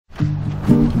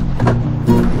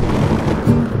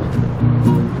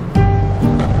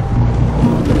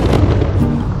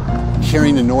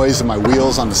Hearing the noise of my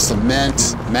wheels on the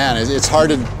cement, man, it's hard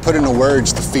to put into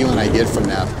words the feeling I get from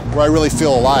that, where I really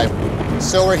feel alive.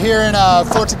 So we're here in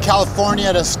Fulton, California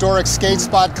at a historic skate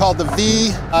spot called the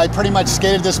V. I pretty much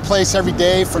skated this place every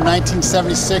day from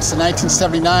 1976 to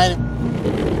 1979.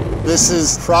 This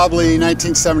is probably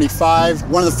 1975.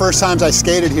 One of the first times I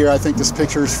skated here, I think this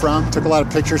picture is from. Took a lot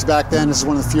of pictures back then. This is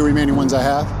one of the few remaining ones I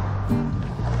have.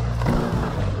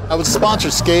 I was a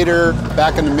sponsored skater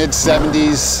back in the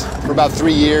mid-70s for about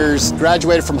 3 years.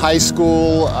 Graduated from high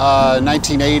school in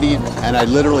 1980, and I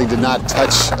literally did not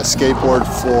touch a skateboard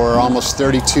for almost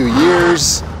 32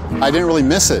 years. I didn't really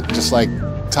miss it, just like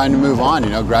time to move on, you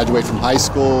know, graduate from high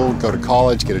school, go to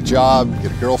college, get a job,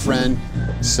 get a girlfriend.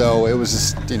 So it was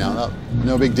just, you know,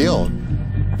 no big deal.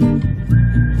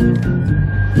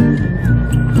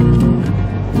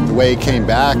 The way it came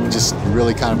back, just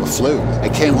really kind of a fluke. I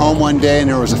came home one day and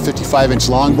there was a 55-inch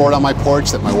longboard on my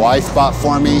porch that my wife bought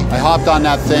for me. I hopped on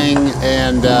that thing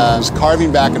and was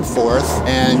carving back and forth,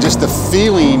 and just the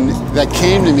feeling that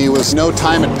came to me was no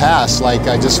time had passed. Like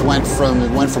I just went from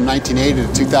 1980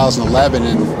 to 2011,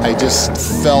 and I just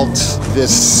felt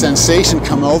this sensation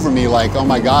come over me like, oh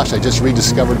my gosh, I just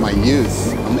rediscovered my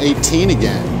youth. I'm 18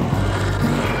 again.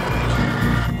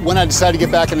 When I decided to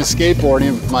get back into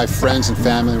skateboarding, my friends and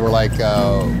family were like,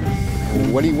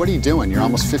 what are you doing? You're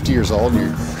almost 50 years old and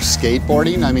you're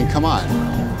skateboarding? I mean, come on.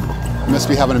 You must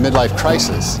be having a midlife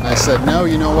crisis. And I said, no,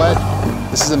 you know what?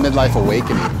 This is a midlife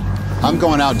awakening. I'm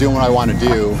going out doing what I want to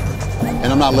do,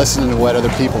 and I'm not listening to what other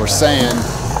people are saying,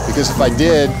 because if I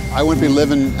did, I wouldn't be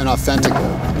living an authentic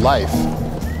life.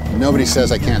 Nobody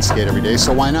says I can't skate every day,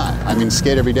 so why not? I mean,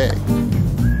 skate every day.